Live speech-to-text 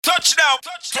Touchdown.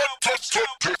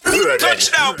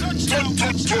 Touchdown.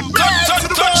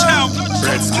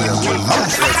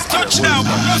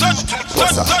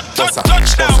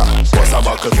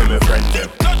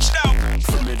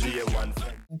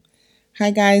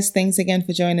 Hi guys, thanks again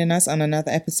for joining us on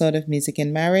another episode of Music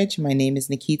and Marriage. My name is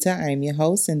Nikita, I am your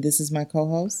host, and this is my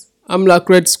co-host. I'm Black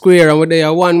Red Square, and we're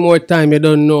there one more time, you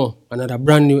don't know. Another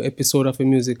brand new episode of a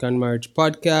Music and Marriage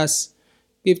podcast.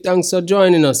 Give thanks for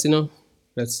joining us,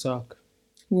 Let's talk.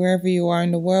 Wherever you are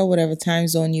in the world, whatever time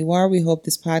zone you are, we hope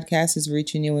this podcast is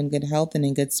reaching you in good health and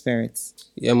in good spirits.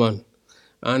 Yeah, man.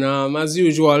 And as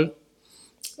usual,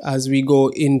 as we go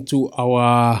into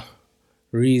our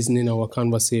reasoning, our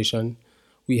conversation,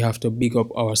 we have to big up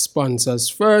our sponsors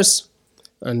first.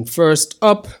 And first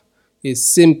up is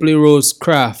Simply Rose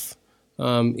Craft.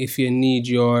 If you need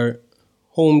your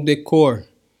home decor,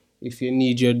 if you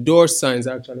need your door signs,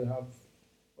 I actually have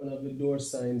one of the door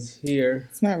signs here.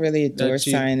 It's not really a door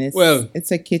sign.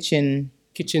 It's a kitchen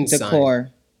decor. Sign.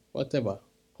 Whatever.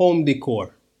 Home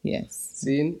decor. Yes.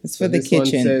 See? It's for the kitchen.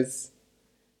 One says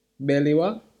belly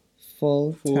what?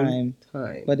 Full time.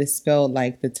 But it's spelled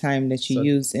like the time that you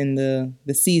use in the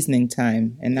seasoning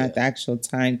time and not the actual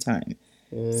time. So,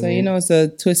 it's a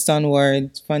twist on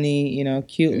words. Funny,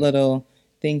 cute little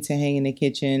thing to hang in the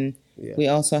kitchen. Yeah. We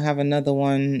also have another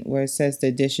one where it says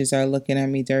the dishes are looking at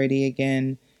me dirty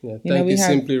again. Yeah, thank you,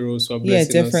 Simply Rose, for blessing us.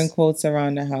 Different quotes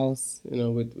around the house.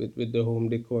 With the home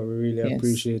decor, we really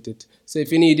appreciate it. So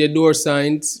if you need your door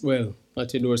signs, well,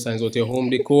 not your door signs, but your home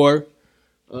decor,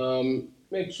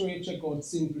 make sure you check out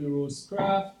Simply Rose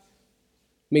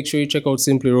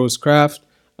Craft.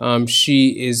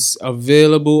 She is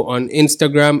available on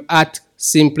Instagram at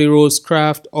Simply Rose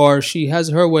Craft, or she has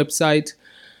her website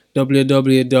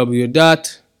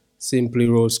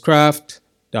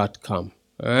www.simplyrosecraft.com.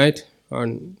 All right,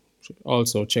 and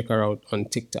also check her out on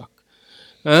TikTok.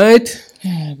 All right.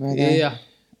 Yeah.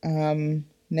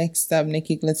 Next up,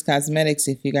 Nikki Glitz Cosmetics.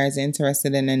 If you guys are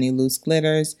interested in any loose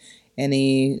glitters,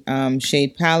 any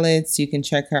shade palettes, you can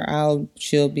check her out.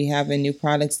 She'll be having new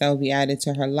products that will be added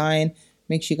to her line.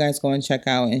 Make sure you guys go and check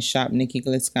out and shop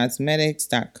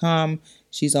NikkiGlitzCosmetics.com.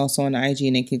 She's also on IG,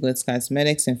 Nikki Glitz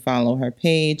Cosmetics, and follow her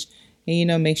page.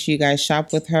 And, make sure you guys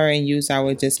shop with her and use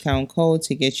our discount code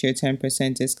to get your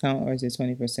 10% discount, or is it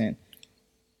 20%?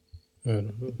 I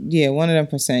don't know. Yeah, one of them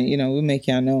percent, we'll make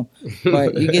y'all know.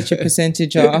 But you get your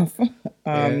percentage off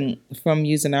from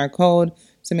using our code.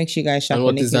 So make sure you guys shop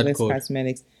with Nikki Glitz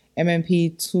Cosmetics.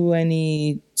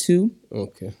 MMP22.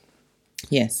 Okay.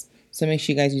 Yes. So make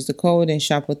sure you guys use the code and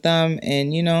shop with them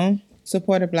and,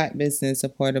 support a black business,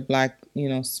 support a black,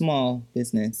 small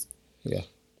business. Yeah,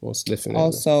 most definitely.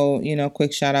 Also,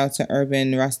 quick shout out to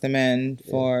Urban Rastaman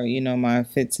for, my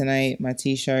fit tonight, my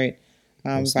t-shirt,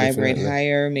 Vibrate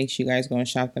Higher. Make sure you guys go and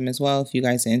shop them as well. If you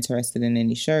guys are interested in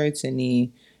any shirts,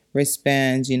 any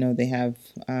wristbands, they have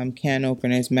can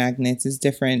openers, magnets. It's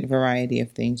different variety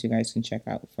of things you guys can check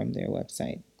out from their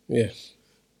website. Yeah.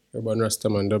 Urban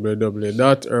Rastaman,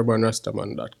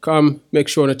 www.urbanrastaman.com. Make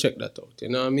sure to check that out, you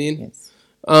know what I mean?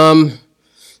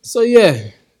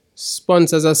 Yes.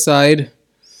 Sponsors aside,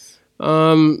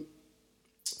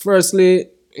 firstly,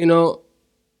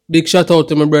 big shout out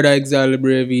to my brother Exile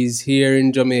Brave. He's here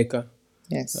in Jamaica.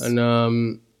 Yes.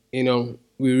 And, we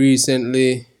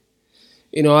recently,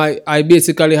 I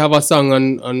basically have a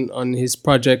song on his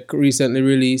project recently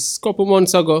released a couple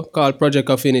months ago called Project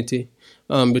Affinity.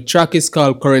 The track is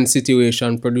called Current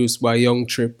Situation, produced by Young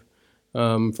Trip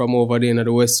from over there in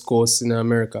the West Coast in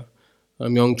America.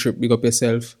 Young Trip, big up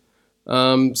yourself.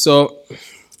 We're shooting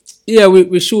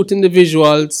the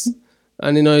visuals,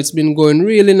 and it's been going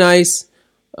really nice.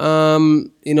 I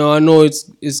know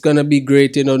it's gonna be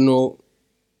great.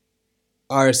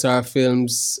 RSR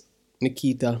Films,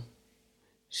 Nikita,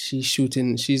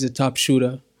 she's a top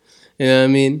shooter. You know what I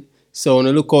mean? So on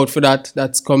the look out for that.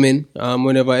 That's coming.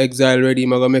 Whenever Exile ready,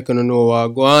 I'm gonna make you know what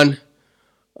go on.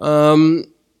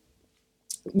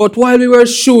 But while we were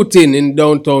shooting in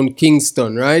downtown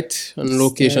Kingston, right? On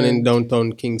location in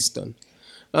downtown Kingston.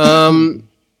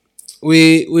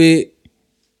 We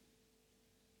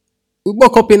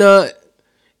woke up in a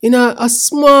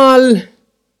small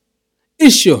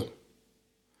issue.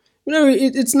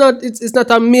 It's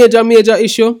not a major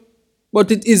issue, but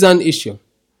it is an issue.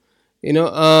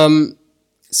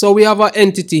 So we have an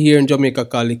entity here in Jamaica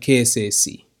called the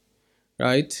K.S.A.C,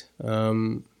 right?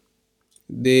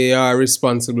 They are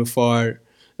responsible for,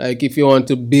 like, if you want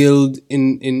to build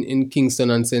in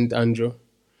Kingston and St. Andrew,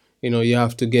 you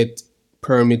have to get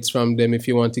permits from them. If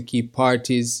you want to keep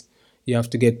parties, you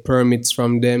have to get permits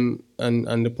from them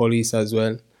and the police as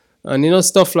well. And,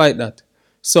 stuff like that.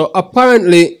 So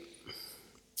apparently,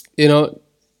 you know,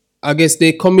 I guess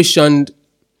they commissioned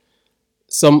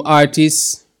some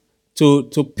artists to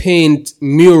paint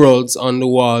murals on the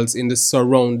walls in the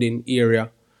surrounding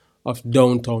area of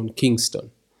downtown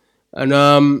Kingston.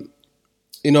 And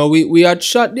we had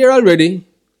shot there already,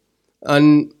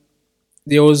 and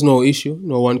there was no issue.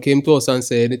 No one came to us and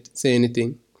say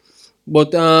anything.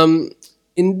 But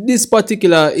in this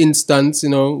particular instance,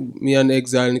 me and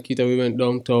Exile Nikita, we went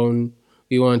downtown.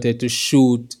 We wanted to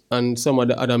shoot, and some of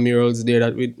the other murals there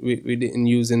that we didn't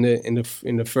use in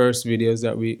the first videos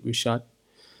that we shot.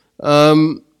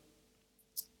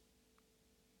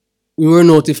 We were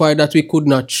notified that we could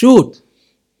not shoot.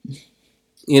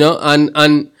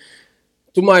 And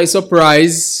to my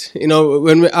surprise,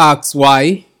 when we asked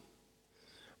why,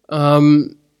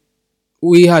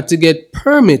 we had to get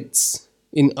permits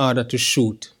in order to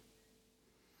shoot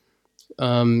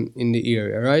in the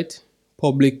area, right?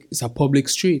 It's a public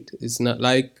street. It's not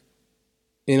like,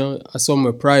 a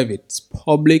somewhere private. It's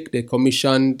public. They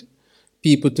commissioned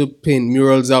people to paint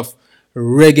murals of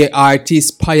reggae artists,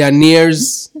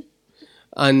 pioneers.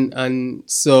 And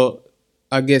so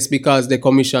I guess because they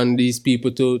commissioned these people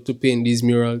to paint these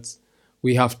murals,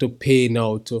 we have to pay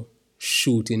now to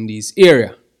shoot in this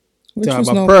area. Which to have was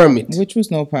a no permit. Which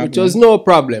was no problem. Which was no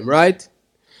problem, right?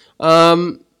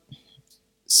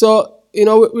 So, we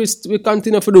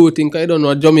continue to do it in, I don't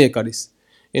know, Jamaica this.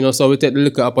 So we take the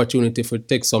little opportunity to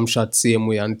take some shots same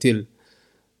way until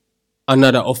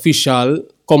another official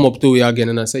come up to you again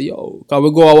and I say, yo, can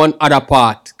we go on one other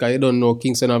part? Because you don't know,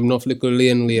 Kingston have enough little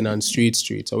lane and street.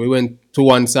 So we went to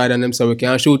one side and them said, we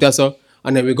can shoot us up.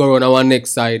 And then we go around on one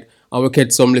next side and we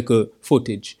get some little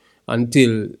footage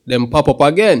until them pop up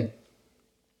again.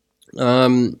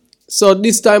 So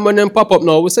this time when them pop up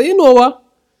now, we say, you know what?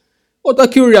 Out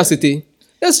of curiosity,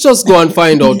 let's just go and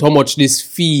find out how much this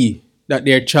fee that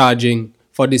they're charging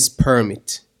for this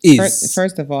permit is.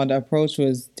 First of all, the approach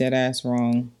was dead ass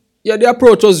wrong. Yeah, the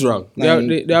approach was wrong.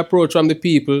 The approach from the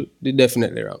people, they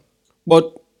definitely wrong.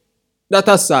 But that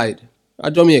aside,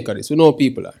 at Jamaica this, we know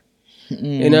people are.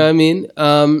 You know what I mean?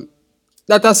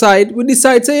 That aside, we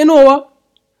decide, say, you know what?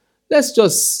 Let's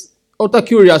just, out of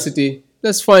curiosity,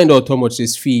 let's find out how much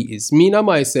this fee is. Me and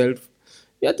myself,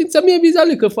 I think so maybe it's a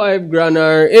little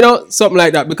 $5,000 or, something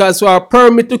like that. Because for a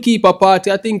permit to keep a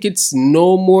party, I think it's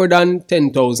no more than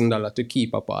 $10,000 to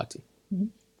keep a party.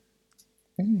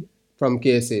 From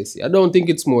K.S.A.C. I don't think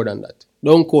it's more than that.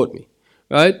 Don't quote me.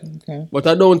 Right? Okay. But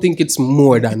I don't think it's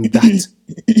more than that.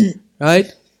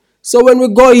 Right? So when we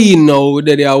go in now,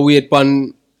 they are wait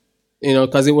on,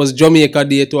 because it was Jamaica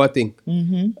Day too, I think.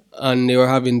 Mm-hmm. And they were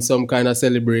having some kind of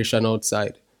celebration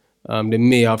outside. The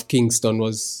mayor of Kingston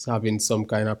was having some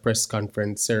kind of press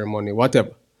conference ceremony,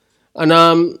 whatever.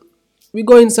 And we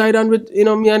go inside and,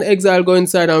 me and Exile go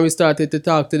inside and we started to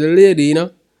talk to the lady,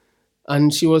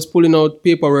 And she was pulling out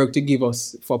paperwork to give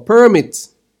us for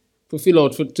permits, to fill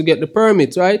out to get the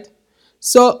permits, right?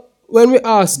 So when we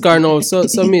ask her now, so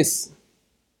miss,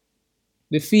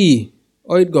 the fee,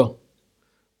 how it go?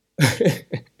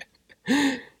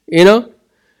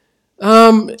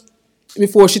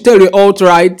 Before she tell you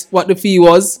outright what the fee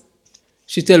was,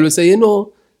 she tell you, say,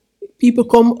 people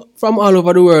come from all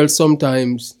over the world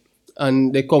sometimes,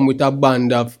 and they come with a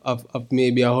band of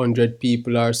maybe 100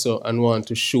 people or so and want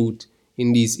to shoot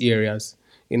in these areas.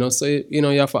 So, you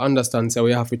have to understand, so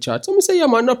we have to chat. So I say, yeah,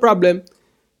 man, no problem.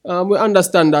 We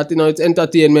understand that, it's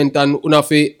entertainment and we have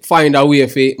to find a way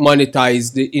to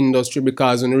monetize the industry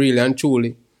because when really and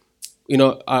truly,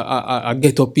 I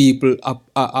ghetto people,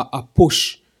 I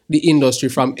push the industry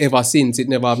from ever since. It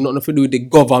never have nothing to do with the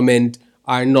government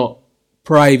or not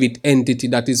private entity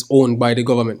that is owned by the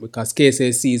government, because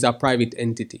K.S.A.C is a private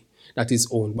entity that is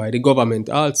owned by the government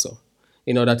also,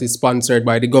 that is sponsored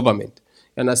by the government.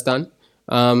 You understand?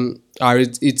 Or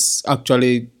it's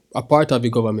actually a part of the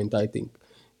government, I think.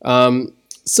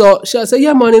 So she said,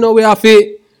 yeah, man, we have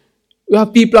people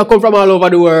that come from all over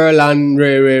the world and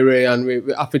and we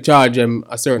have to charge them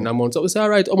a certain amount. So we say, all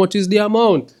right, how much is the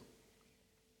amount?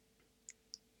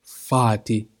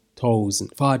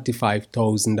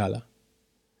 $45,000.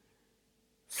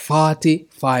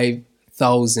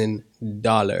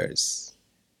 $45,000.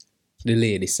 The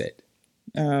lady said.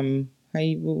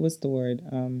 What's the word?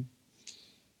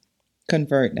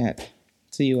 Convert that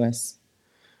to US.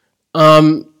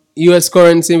 US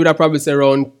currency would have probably say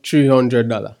around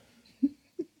 $300.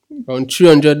 Around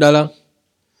 $300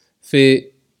 for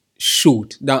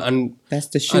shoot. That's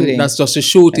the shooting. And that's just the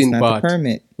shooting that's part. Not the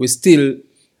permit. We still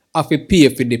have to pay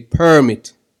for the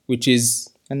permit, which is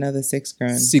another $6,000.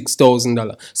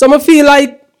 $6,000. So I feel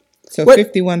like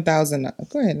 $51,000.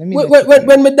 Go ahead. Let me.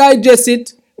 When we digest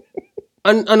it,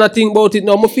 And I think about it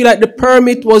now, I feel like the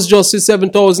permit was just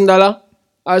 $7,000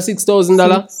 or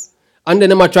 $6,000. Six. And then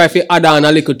them a try to add on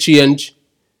a little change.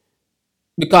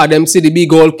 Because them see the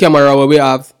big old camera where we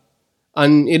have.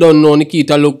 And you don't know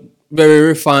Nikita look very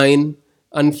refined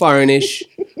and foreignish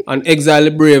and exile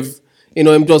brave. You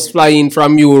know, him just fly in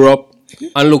from Europe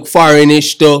and look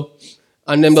foreignish too.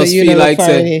 And them So just you feel don't look like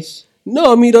say, foreignish.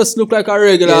 no, me just look like a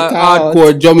regular Get out.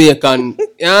 hardcore Jamaican.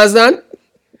 You understand?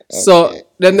 So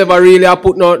them never really I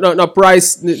put no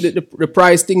price. The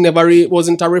price thing never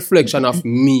wasn't a reflection of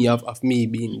me of me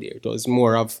being there. It was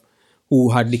more of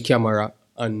who had the camera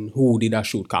and who did a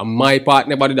shoot. Cause my part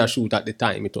never did a shoot at the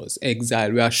time. It was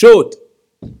Exile we a shoot.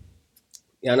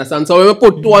 You understand? So when we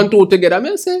put two and two together,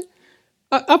 I say,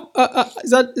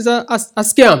 is a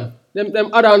scam.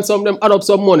 Them add on some, them add up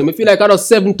some money. I feel like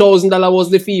 $7,000 was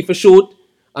the fee for shoot,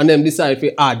 and them decide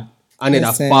to add another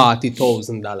Listen.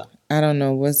 $40,000. I don't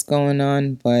know what's going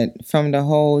on, but from the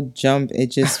whole jump, it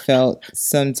just felt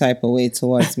some type of way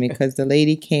towards me because the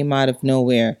lady came out of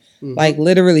nowhere. Like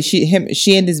literally, she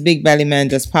and this big belly man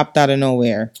just popped out of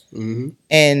nowhere.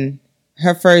 And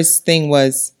her first thing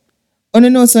was, "Oh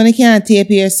no, son, I can't tape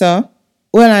here, sir."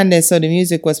 Well, and then so the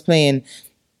music was playing.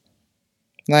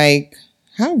 Like,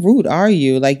 how rude are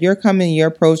you? Like, you're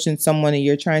approaching someone and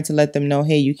you're trying to let them know,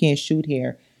 hey, you can't shoot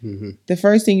here. The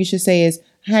first thing you should say is,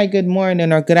 "Hi, good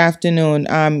morning or good afternoon.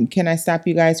 Can I stop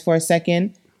you guys for a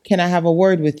second? Can I have a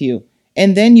word with you?"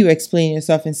 And then you explain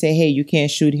yourself and say, "Hey, you can't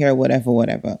shoot here,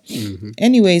 whatever."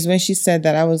 Anyways, when she said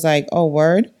that, I was like, "Oh,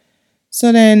 word."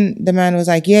 So then the man was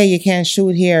like, "Yeah, you can't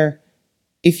shoot here.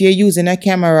 If you're using a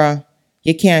camera,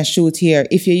 you can't shoot here.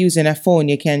 If you're using a phone,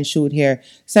 you can shoot here."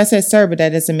 So I said, "Sir, but that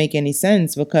doesn't make any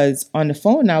sense because on the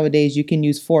phone nowadays, you can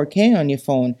use 4K on your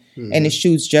phone and it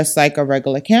shoots just like a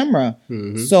regular camera.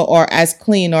 So, or as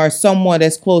clean or somewhat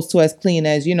as close to as clean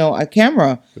as, a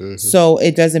camera. So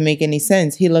it doesn't make any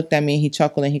sense." He looked at me and he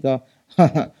chuckled and he go,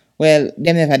 "Well,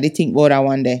 them never did think about that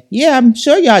one day." Yeah, I'm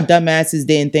sure y'all dumbasses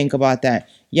didn't think about that.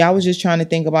 Y'all was just trying to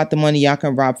think about the money y'all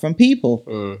can rob from people.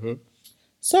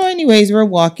 So anyways, we're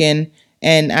walking.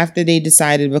 And after they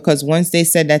decided, because once they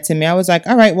said that to me, I was like,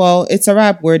 all right, well, it's a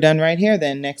wrap. We're done right here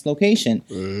then. Next location.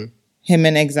 Him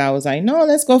and Exile was like, "No,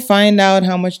 let's go find out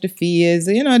how much the fee is.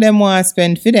 Them want to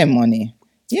spend for them money."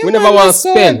 Yeah, We man, never want to let's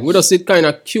go. spend. We just sit kind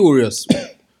of curious.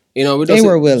 We just They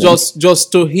were willing.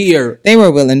 just to hear They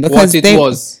were willing because what it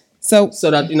was. So So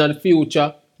that in the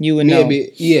future, you would know.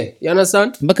 maybe, yeah. You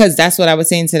understand? Because that's what I was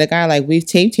saying to the guy. Like, we've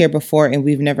taped here before and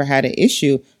we've never had an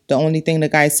issue. The only thing the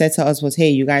guy said to us was, "Hey,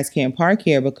 you guys can't park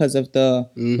here because of the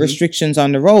restrictions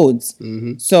on the roads."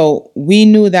 So we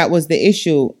knew that was the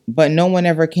issue, but no one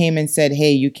ever came and said,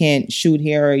 "Hey, you can't shoot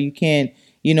here or you can't,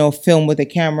 film with a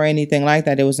camera," or anything like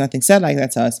that. There was nothing said like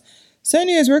that to us. So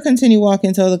anyways, we're continue walking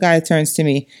until the guy turns to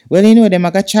me. "Well, them I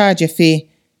got charge you fee.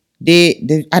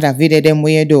 The other video them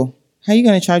where you do. How you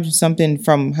gonna charge me something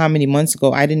from how many months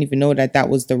ago? I didn't even know that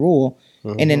was the rule."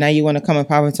 And then now you want to come and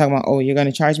pop and talk about, "Oh, you're going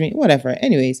to charge me?" Whatever.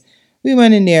 Anyways, we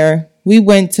went in there. We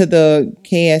went to the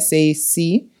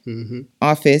K.S.A.C.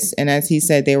 office. And as he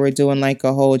said, they were doing like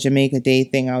a whole Jamaica Day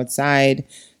thing outside.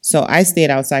 So I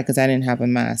stayed outside because I didn't have a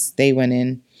mask. They went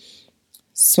in,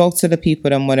 spoke to the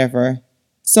people and whatever.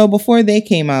 So before they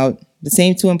came out, the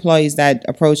same two employees that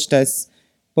approached us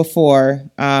before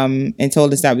and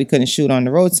told us that we couldn't shoot on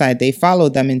the roadside, they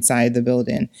followed them inside the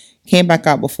building, came back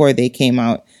out before they came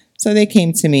out. So they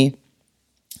came to me.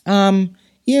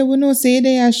 Yeah, we know say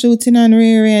they are shooting on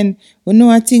rear and we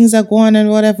know how things are going and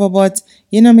whatever, but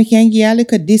me can give a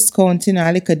little discount,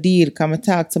 a little deal. Come and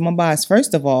talk to my boss.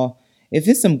 First of all, if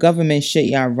it's some government shit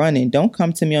y'all running, don't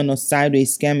come to me on no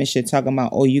sideways scamming shit talking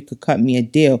about, "Oh, you could cut me a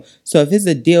deal." So if it's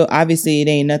a deal, obviously it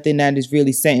ain't nothing that is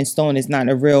really set in stone. It's not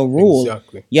a real rule.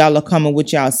 Exactly. Y'all are coming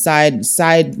with y'all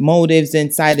side motives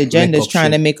and side agendas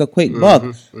trying to make a quick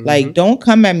buck. Like, don't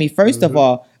come at me. First of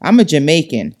all, I'm a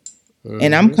Jamaican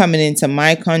and I'm coming into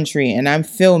my country and I'm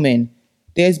filming.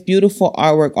 There's beautiful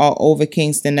artwork all over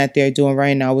Kingston that they're doing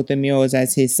right now with the murals,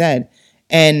 as he said.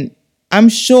 And I'm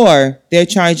sure they're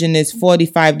charging this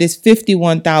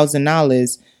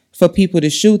 $51,000 for people to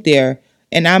shoot there.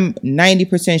 And I'm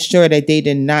 90% sure that they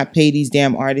did not pay these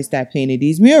damn artists that painted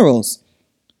these murals.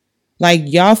 Like,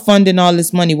 y'all funding all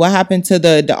this money. What happened to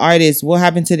the artists? What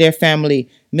happened to their family?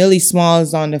 Millie Small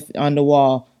is on the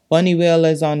wall. Bunny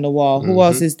Wailer's on the wall. Who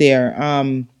else is there?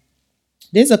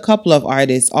 There's a couple of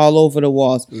artists all over the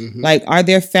walls. Like, are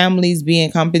their families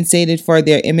being compensated for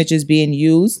their images being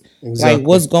used? Exactly. Like,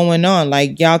 what's going on?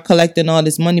 Like, y'all collecting all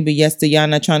this money, but yes, y'all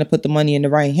not trying to put the money in the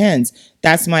right hands.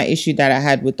 That's my issue that I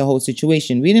had with the whole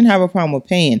situation. We didn't have a problem with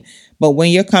paying, But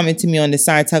when you're coming to me on the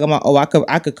side talking about, oh,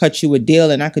 I could cut you a deal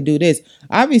and I could do this,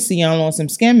 obviously y'all on some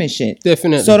scamming shit.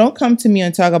 Definitely. So don't come to me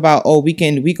and talk about, oh, we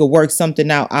could work something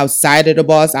out outside of the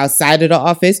boss, outside of the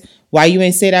office. Why you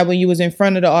ain't say that when you was in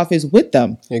front of the office with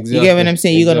them? Exactly. You get what I'm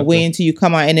saying? You're gonna wait until you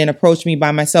come out and then approach me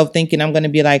by myself, thinking I'm gonna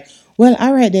be like, well,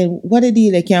 all right then, what a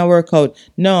deal, they can't work out.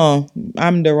 No,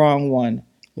 I'm the wrong one.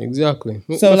 Exactly.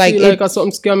 So I like feel like a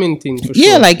something scamming thing for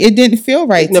yeah, sure. like it didn't feel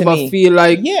right It to never me. feel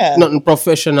like nothing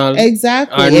professional.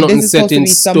 Exactly. Or And nothing this is set supposed to in be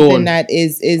something stone. that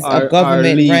is Or a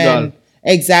government legal. ran.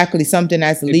 Exactly, something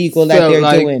that's legal that felt they're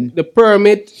like doing. The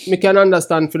permit, we can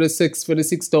understand for the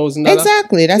 $6,000.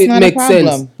 Exactly, that's it not makes a problem.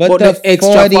 sense. But the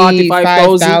extra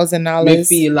 $45,000, me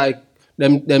feel like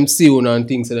them see you and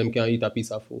think so them can eat a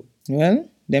piece of food. well,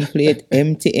 them plate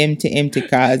empty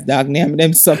cars, dog. Name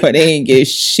them supper, they ain't get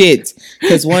shit.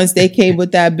 Because once they came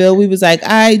with that bill, we was like,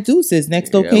 I deuces,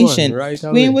 next location. Man, right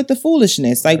We ain't with the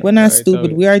foolishness. Like, we're not stupid.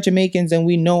 away. We are Jamaicans and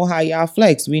we know how y'all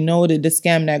flex. We know the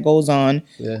scam that goes on.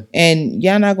 Yeah. And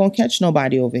y'all not gonna catch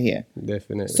nobody over here.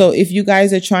 Definitely. So if you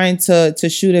guys are trying to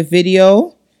shoot a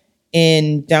video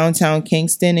in downtown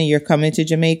Kingston and you're coming to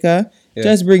Jamaica,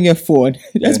 just bring your phone.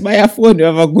 Just buy a phone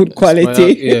of a good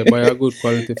quality. Buy a good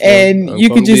quality phone. And you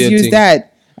can just use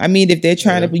that. I mean, if they're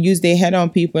trying to use their head on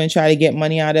people and try to get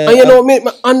money out of... And you know, make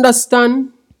me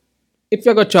understand, if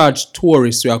you're going to charge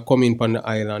tourists who are coming from the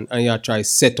island and you try to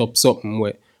set up something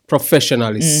where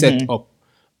professionally set up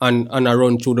and I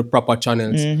run through the proper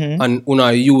channels and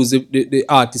una use the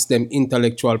artists them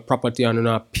intellectual property and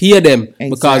una pay them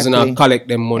because una collect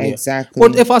them money. Exactly.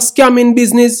 But if a scamming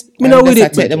business, me not with it. I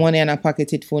take the money and I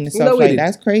pocket it phone and stuff like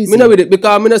that's crazy. Me not with it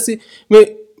because me not see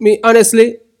me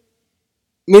honestly.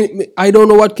 I don't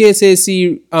know what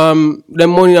K.S.A.C. the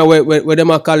money where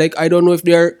them are collect. I don't know if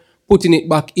they're putting it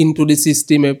back into the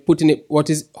system,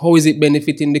 how is it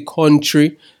benefiting the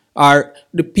country or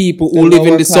the people who live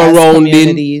in the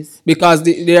surrounding, because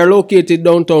they are located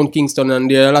downtown Kingston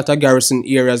and there are a lot of garrison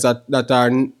areas that are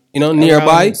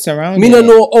nearby. Me don't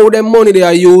know how the money they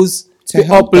are used to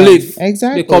uplift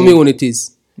the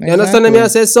communities. You understand me? I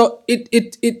say so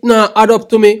it now add up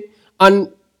to me.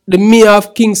 And the mayor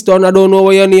of Kingston, I don't know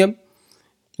what your name.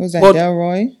 Was that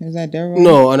Delroy? Is that Delroy?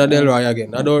 No, and Delroy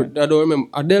again. I don't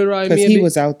remember. Delroy maybe. Because he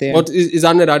was out there. But it's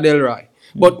another Delroy.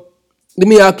 But the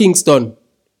mayor of Kingston,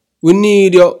 we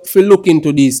need you to look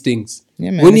into these things. Yeah,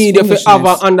 man, we need you to have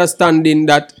an understanding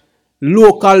that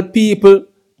local people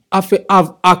have to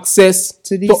have access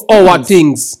to our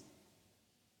things.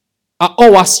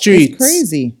 Our streets. It's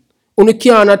crazy. We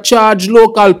cannot charge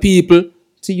local people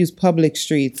to use public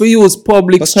streets. To use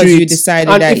public because streets. You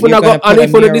decided and that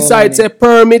if you decide say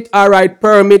permit, alright,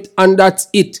 permit, and that's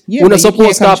it. Yeah, we're not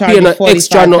supposed to pay an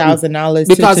extra nothing.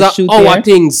 Because of our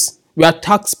things. We are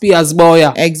taxpayers,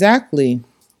 boy. Exactly.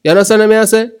 You understand what I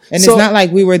say? And so, it's not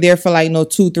like we were there for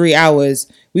 2-3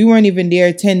 hours. We weren't even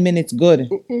there 10 minutes good.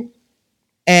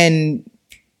 And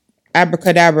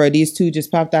abracadabra, these two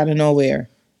just popped out of nowhere.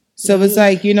 So it's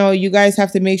like, you guys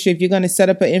have to make sure if you're going to set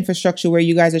up an infrastructure where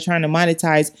you guys are trying to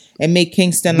monetize and make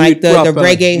Kingston like the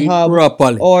reggae hub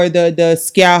or the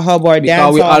ska hub or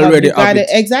dance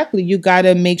hub. You got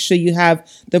to make sure you have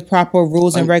the proper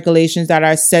rules and regulations that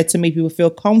are set to make people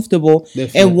feel comfortable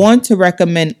and want to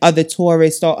recommend other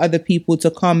tourists or other people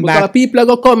to come back. Because people are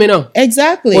going to come in.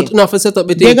 Exactly. But not for set up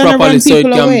the thing properly so it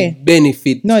can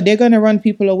benefit. No, they're going to run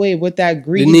people away with that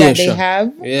greed that they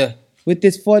have. Yeah. With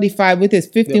this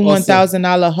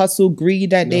 $51,000 hustle greed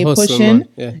that they pushing,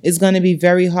 it's going to be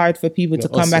very hard for people to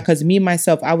come back. Because me,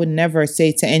 myself, I would never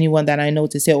say to anyone that I know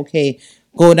to say, okay,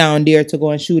 go down there to go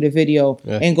and shoot a video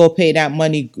and go pay that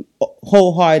money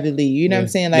wholeheartedly. You know what I'm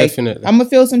saying? Like, definitely. I'm going to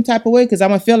feel some type of way because I'm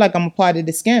going to feel like I'm a part of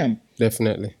the scam.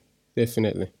 Definitely.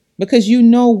 Because you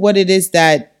know what it is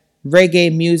that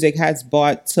reggae music has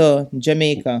brought to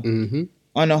Jamaica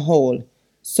on a whole.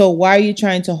 So why are you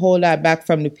trying to hold that back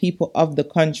from the people of the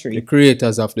country? The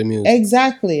creators of the music.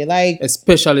 Exactly. Like,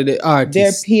 especially the artists.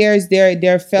 Their peers,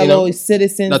 their fellow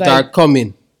citizens. That are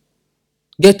coming.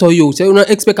 Ghetto youth. You don't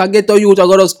expect a ghetto youth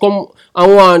to just come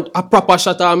and want a proper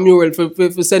shot of a mural for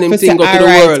send him thing up to the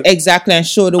world. Exactly. And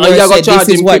show the world that this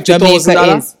is what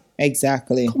Jamaica is.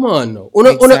 Exactly. Come on now.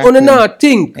 Una not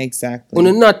think. Exactly.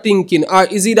 Una not thinking. Or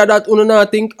is either that una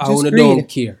not think or una don't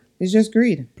care. It's just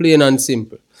greed. Plain and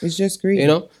simple. It's just greed.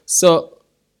 So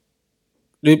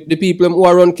the people who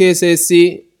are on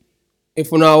K.S.A.C,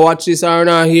 if you not watch this or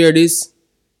not hear this,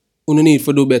 you need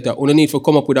to do better. You need to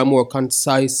come up with a more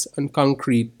concise and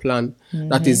concrete plan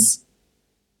that is,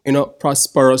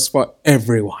 prosperous for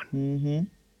everyone.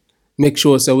 Make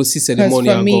sure so we see the money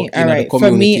and go in the communities.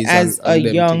 For me, as a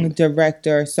young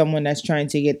director, someone that's trying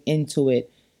to get into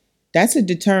it, that's a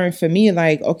deterrent for me.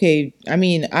 Like, okay, I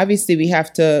mean, obviously we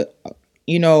have to,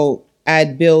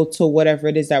 add bill to whatever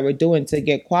it is that we're doing to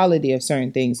get quality of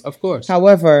certain things. Of course.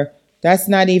 However, that's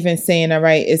not even saying, all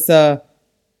right, it's a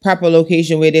proper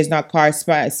location where there's not cars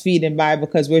speeding by,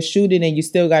 because we're shooting and you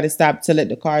still got to stop to let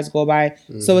the cars go by.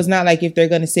 So it's not like if they're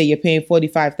going to say you're paying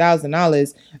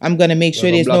 $45,000, I'm going to make sure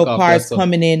there's no cars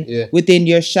coming in within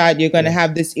your shot. You're going to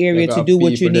have this area to do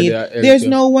what you need. There's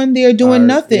no one there doing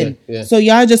nothing. So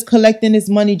y'all just collecting this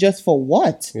money just for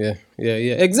what? Yeah.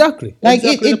 Exactly. Like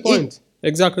exactly the point.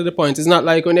 Exactly the point. It's not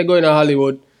like when they go in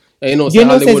Hollywood,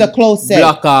 it's a close set.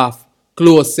 Block off.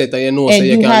 Close set, and so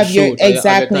you have your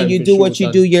exactly. You do what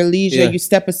you do. Your leisure. You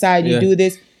step aside. You do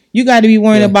this. You got to be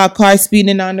worrying about cars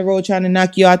speeding on the road trying to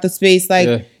knock you out the space.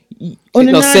 Like,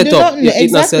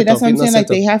 exactly. That's what I'm saying. Like,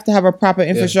 they have to have a proper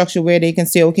infrastructure where they can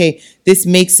say, okay, this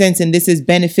makes sense and this is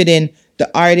benefiting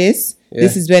the artists.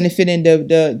 This is benefiting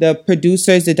the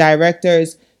producers, the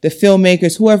directors, the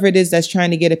filmmakers, whoever it is that's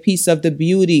trying to get a piece of the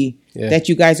beauty that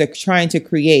you guys are trying to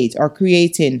create or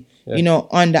creating.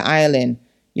 On the island.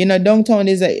 Dongtown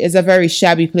is a very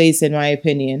shabby place in my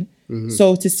opinion.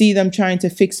 So to see them trying to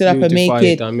fix it up and make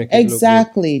it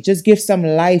exactly, just give some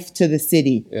life to the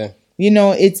city.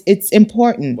 It's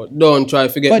important. But don't try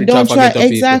to forget. But don't try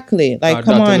exactly. Like,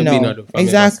 come on now.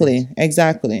 Exactly.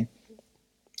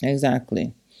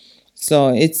 So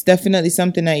it's definitely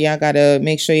something that y'all gotta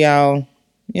make sure y'all,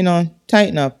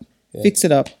 tighten up, fix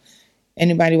it up.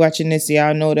 Anybody watching this,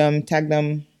 y'all know them, tag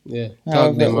them. Tag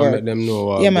them and let them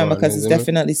know. Man, because it's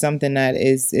definitely something that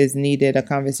is needed, a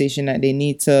conversation that they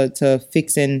need to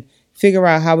fix and figure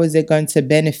out how is it going to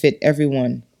benefit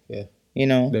everyone.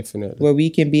 Definitely. Where we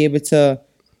can be able to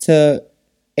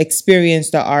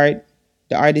experience the art.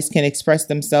 The artists can express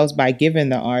themselves by giving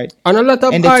the art. And a lot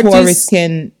of and the tourists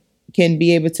can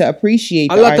be able to appreciate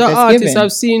the art that's given. A lot of artists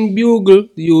I've seen Bugle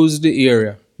use the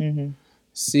area. I've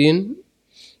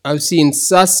seen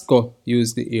Sasko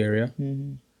use the area.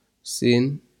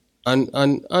 Seen and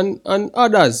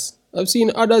others. I've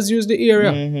seen others use the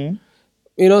area.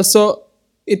 So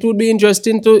it would be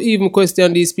interesting to even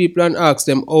question these people and ask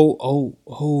them how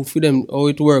for them, how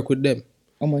it work with them.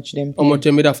 How much them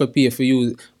have to pay for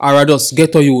you, or I just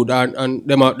get to you and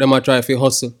them a try to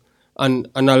hustle and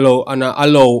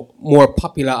allow more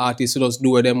popular artists to just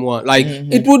do what them want. Like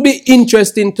it would be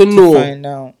interesting to know find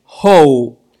out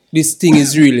how this thing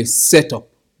is really set up.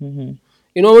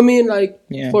 You know what I mean? Like,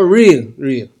 for real.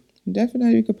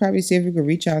 Definitely, we could probably see if we could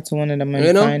reach out to one of them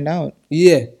and find out.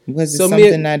 Yeah. Because it's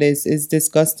something that is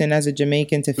disgusting as a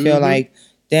Jamaican to feel like,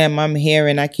 damn, I'm here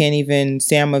and I can't even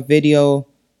say I'm a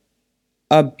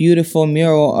beautiful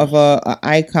mural of a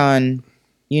icon,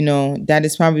 that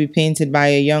is probably painted by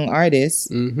a young artist.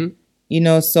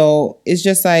 So it's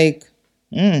just like,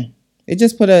 it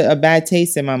just put a bad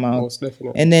taste in my mouth. Most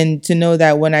definitely. And then to know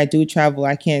that when I do travel,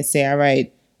 I can't say, all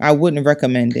right, I wouldn't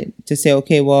recommend it. To say,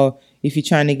 okay, well, if you're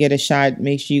trying to get a shot,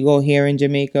 make sure you go here in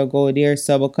Jamaica, go there.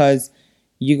 So because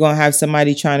you're going to have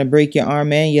somebody trying to break your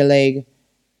arm and your leg,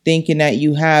 thinking that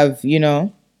you have,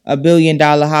 $1 billion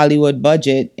Hollywood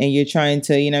budget and you're trying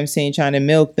to, trying to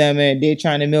milk them and they're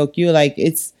trying to milk you. Like,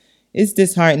 it's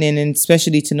disheartening, and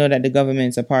especially to know that the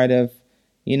government's a part of,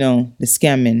 the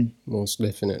scamming. Most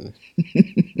definitely.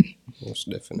 Most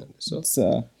definitely.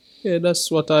 So, yeah, that's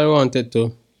what I wanted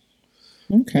to.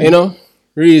 Okay.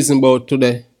 Reason about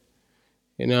today.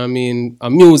 I mean, a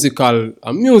musical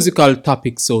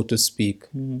topic, so to speak.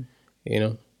 Yeah.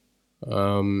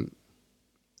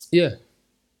 Okay.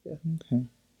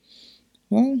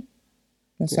 Well,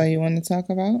 that's all you want to talk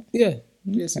about? Yeah.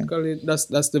 Basically, that's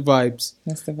the vibes.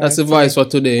 That's the vibes for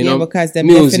today, because them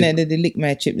definitely the lick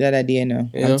my chip that idea now.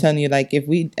 I'm telling you, like, if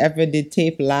we ever did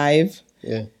tape live,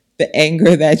 the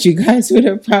anger that you guys would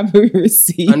have probably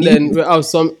received. And then we have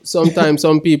sometimes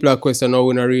some people are questioning how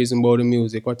we not reason about the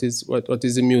music. What is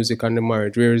the music and the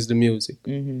marriage? Where is the music?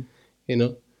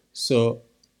 So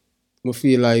we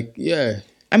feel like,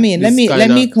 I mean, let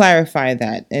me clarify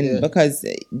that, and because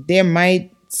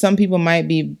some people might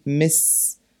be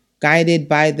misguided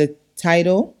by the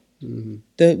title.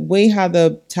 The way how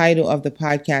the title of the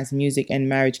podcast, Music and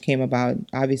Marriage, came about.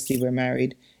 Obviously, we're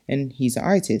married, and he's an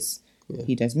artist.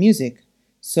 He does music.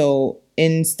 So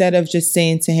instead of just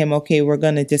saying to him, okay, we're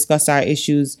going to discuss our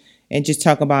issues and just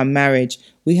talk about marriage,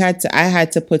 I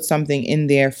had to put something in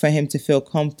there for him to feel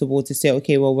comfortable to say,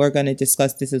 okay, well, we're going to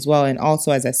discuss this as well. And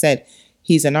also, as I said,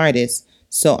 he's an artist.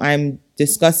 So I'm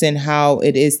discussing how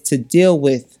it is to deal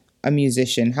with a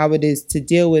musician, how it is to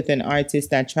deal with an artist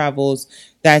that travels,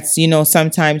 that's,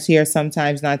 sometimes here,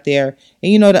 sometimes not there.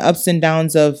 And, the ups and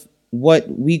downs of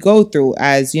what we go through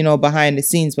as, behind the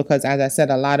scenes, because as I said,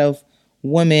 a lot of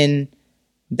women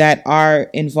that are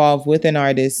involved with an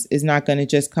artist is not going to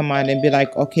just come out and be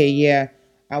like, okay, yeah,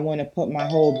 I want to put my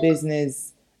whole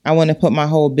business, on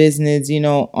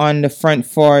the front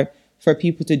for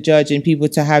people to judge and people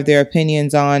to have their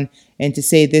opinions on and to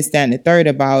say this, that, and the third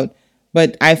about.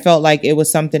 But I felt like it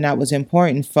was something that was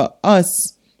important for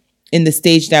us in the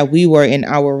stage that we were in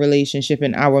our relationship,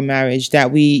 in our marriage,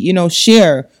 that we,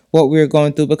 share what we were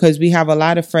going through, because we have a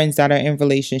lot of friends that are in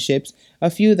relationships, a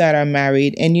few that are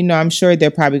married, and, I'm sure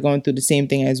they're probably going through the same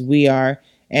thing as we are.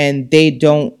 And they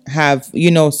don't have,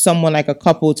 someone like a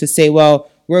couple to say,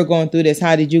 well, we're going through this.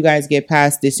 How did you guys get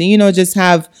past this? And, just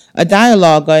have a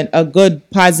dialogue, a good,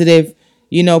 positive,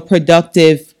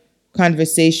 productive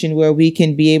conversation where we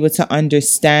can be able to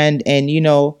understand and,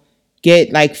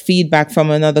 get like feedback from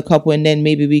another couple, and then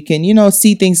maybe we can,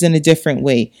 see things in a different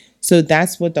way. So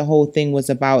that's what the whole thing was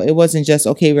about. It wasn't just,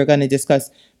 okay, we're going to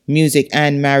discuss music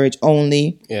and marriage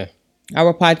only. Yeah.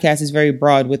 Our podcast is very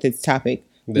broad with its topic.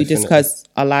 Definitely. We discuss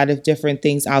a lot of different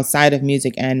things outside of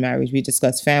music and marriage. We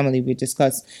discuss family. We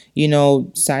discuss,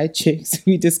 side chicks.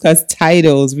 We discuss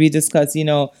titles. We discuss,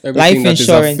 Everything life that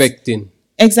insurance. Is affecting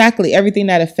exactly. Everything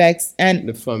that affects and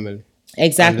the family.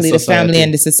 Exactly, the family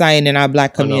and the society in our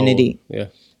Black community. Yeah.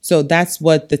 So that's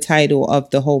what the title of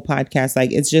the whole podcast,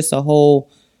 like, it's just a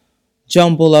whole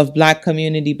jumble of Black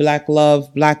community, Black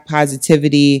love, Black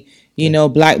positivity,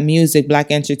 Black music,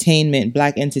 Black entertainment,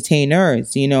 Black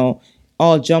entertainers,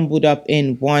 all jumbled up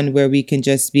in one, where we can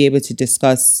just be able to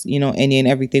discuss, any and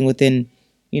everything within,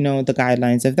 the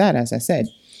guidelines of that, as I said.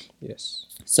 Yes.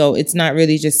 So it's not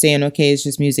really just saying, okay, it's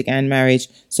just music and marriage.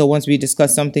 So once we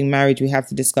discuss something marriage, we have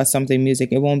to discuss something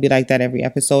music. It won't be like that every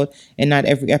episode. And not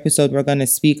every episode we're going to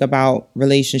speak about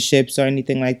relationships or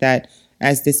anything like that.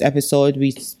 As this episode,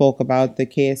 we spoke about the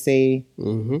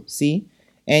K.S.A.C.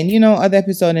 And, other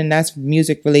episode, and that's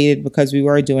music related because we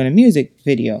were doing a music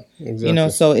video. Exactly.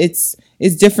 So it's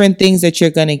different things that you're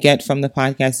going to get from the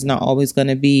podcast. It's not always going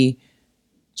to be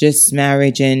just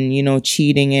marriage and,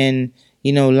 cheating and,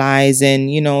 lies and,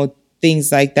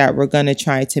 things like that. We're going to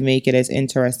try to make it as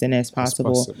interesting as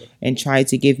possible and try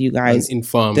to give you guys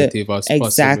informative as possible.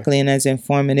 Exactly, and as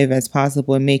informative as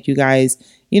possible, and make you guys,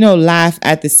 laugh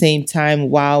at the same time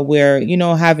while we're,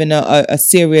 having a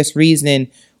serious reasoning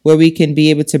where we can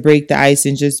be able to break the ice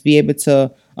and just be able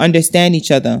to understand each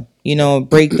other,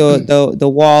 break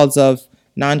the walls of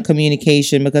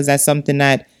non-communication, because that's something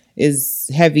that is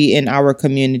heavy in our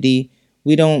community.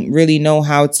 We don't really know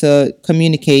how to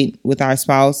communicate with our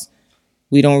spouse.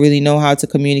 We don't really know how to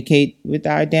communicate with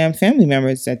our damn family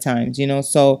members at times,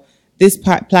 So this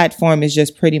platform is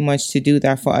just pretty much to do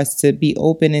that, for us to be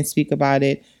open and speak about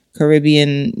it.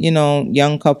 Caribbean,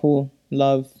 young couple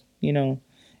love,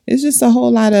 It's just a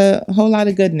whole lot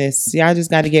of goodness. Y'all just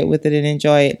got to get with it and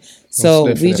enjoy it.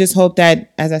 So we just hope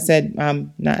that, as I said,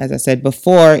 not as I said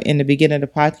before in the beginning of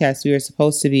the podcast, we were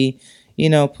supposed to be,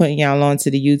 putting y'all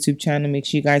onto the YouTube channel. Make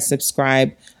sure you guys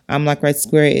subscribe. I'm Like Red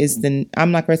Square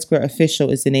Official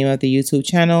is the name of the YouTube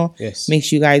channel. Yes. Make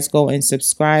sure you guys go and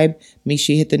subscribe. Make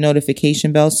sure you hit the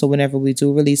notification bell so whenever we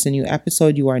do release a new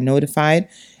episode, you are notified.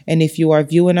 And if you are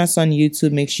viewing us on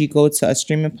YouTube, make sure you go to a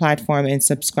streaming platform and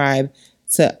subscribe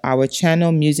to our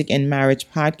channel, Music and Marriage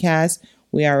Podcast.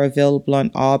 We are available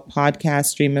on all podcast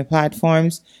streaming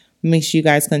platforms. Make sure you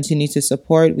guys continue to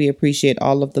support. We appreciate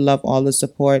all of the love, all the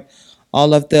support,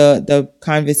 all of the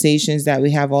conversations that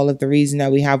we have, all of the reason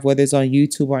that we have, whether it's on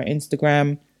YouTube or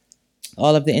Instagram,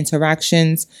 all of the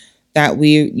interactions that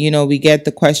we get,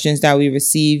 the questions that we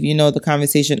receive, the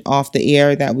conversation off the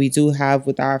air that we do have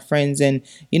with our friends and,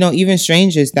 even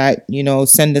strangers that,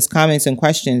 send us comments and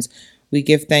questions. We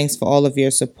give thanks for all of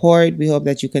your support. We hope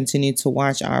that you continue to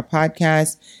watch our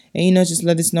podcast and, just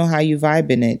let us know how you vibe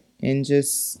in it, and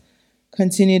just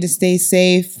continue to stay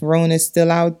safe. Rona's still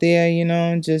out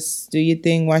there, just do your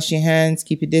thing, wash your hands,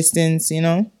 keep your distance,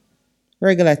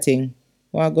 regular thing.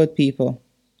 We're all good people.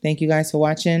 Thank you guys for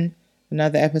watching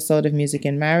another episode of Music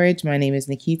and Marriage. My name is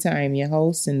Nikita. I am your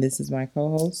host, and this is my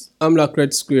co-host. I'm Like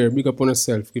Red Square. Big up on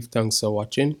yourself. Give thanks for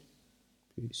watching.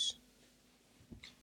 Peace.